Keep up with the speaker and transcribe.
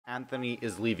Anthony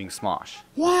is leaving Smosh.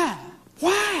 Why?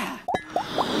 Why?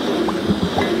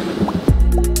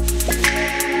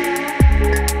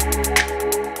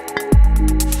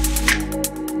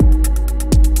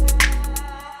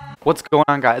 What's going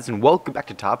on, guys, and welcome back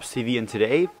to Topz TV, and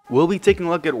today we'll be taking a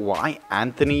look at why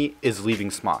Anthony is leaving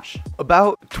Smosh.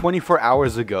 About 24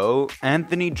 hours ago,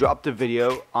 Anthony dropped a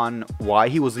video on why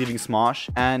he was leaving Smosh,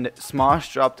 and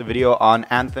Smosh dropped a video on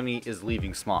Anthony is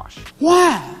leaving Smosh.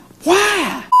 Why?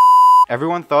 Why?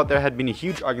 Everyone thought there had been a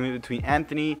huge argument between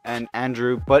Anthony and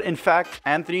Andrew, but in fact,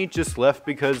 Anthony just left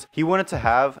because he wanted to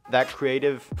have that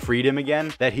creative freedom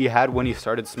again that he had when he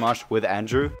started Smosh with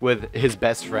Andrew, with his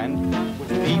best friend.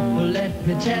 People, let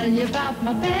me tell you about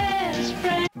my best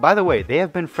friend. By the way, they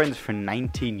have been friends for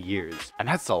 19 years, and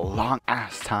that's a long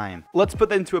ass time. Let's put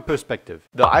that into a perspective.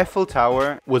 The Eiffel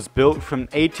Tower was built from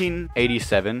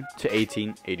 1887 to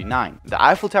 1889. The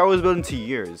Eiffel Tower was built in 2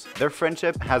 years. Their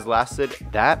friendship has lasted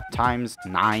that times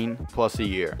 9 plus a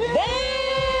year.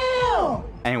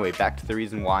 Anyway, back to the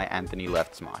reason why Anthony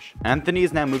left Smosh. Anthony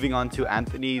is now moving on to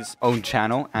Anthony's own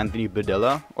channel, Anthony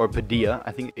Padilla, or Padilla.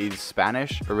 I think he's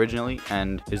Spanish originally,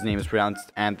 and his name is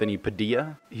pronounced Anthony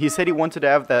Padilla. He said he wanted to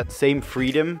have that same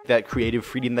freedom, that creative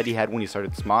freedom that he had when he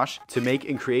started Smosh, to make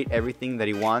and create everything that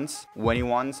he wants, when he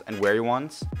wants, and where he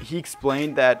wants. He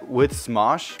explained that with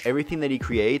Smosh, everything that he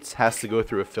creates has to go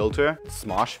through a filter,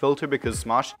 Smosh filter, because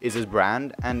Smosh is his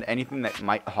brand, and anything that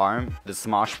might harm the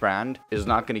Smosh brand is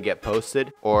not going to get posted,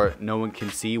 or no one can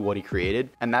see what he created.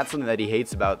 And that's something that he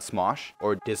hates about Smosh,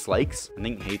 or dislikes. I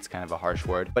think hate's kind of a harsh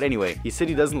word, but anyway, he said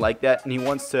he doesn't like that, and he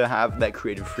wants to have that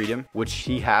creative freedom, which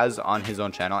he has on his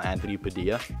own channel, Anthony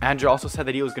Padilla. Andrew also said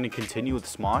that he was going to continue with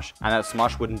Smosh, and that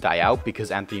Smosh wouldn't die out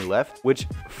because Anthony left, which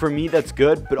for me that's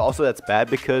good, but also that's bad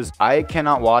because I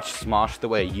cannot watch Smosh the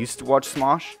way I used to watch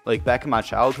Smosh. Like back in my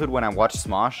childhood when I watched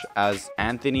Smosh as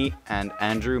Anthony and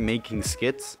Andrew making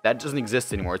skits, that doesn't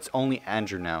exist anymore. It's only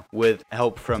Andrew now, with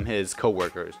help from his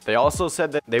co-workers. They also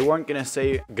said that they weren't gonna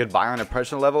say goodbye on a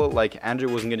personal level, like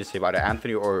Andrew wasn't gonna say bye to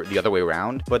Anthony or the other way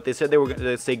around, but they said they were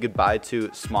gonna say goodbye to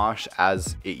Smosh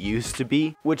as it used to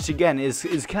be, which again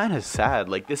is kind of sad.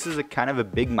 Like, this is a kind of a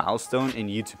big milestone in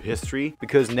YouTube history,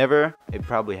 because never, it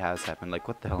probably has happened. Like,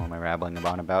 what the hell am I rambling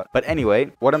about? But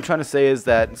anyway, what I'm trying to say is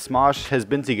that Smosh has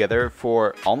been together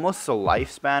for almost a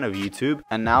lifespan of YouTube,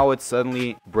 and now it's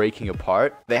suddenly breaking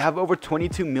apart. They have over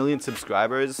 22 million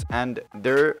subscribers, and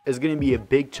there is going to be a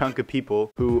big chunk of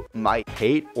people who might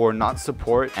hate or not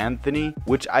support Anthony,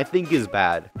 which I think is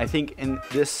bad. I think in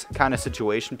this kind of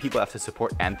situation, people have to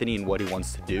support Anthony in what he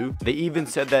wants to do. They even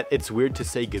said that it's weird to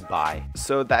say goodbye.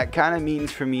 So that kind of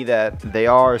means for me that they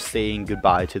are saying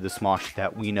goodbye to the Smosh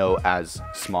that we know as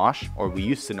Smosh, or we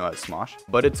used to know as Smosh,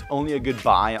 but it's only a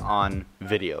goodbye on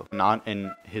video, not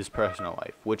in his personal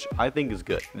life, which I think is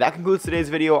good. That concludes today's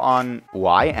video on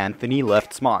why Anthony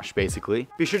left Smosh, basically.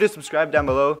 Be sure to subscribe down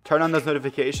below, turn on those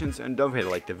notifications, and don't forget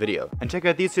to like the video. And check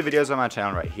out these two videos on my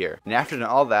channel right here. And after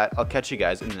all that, I'll catch you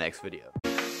guys in the next video.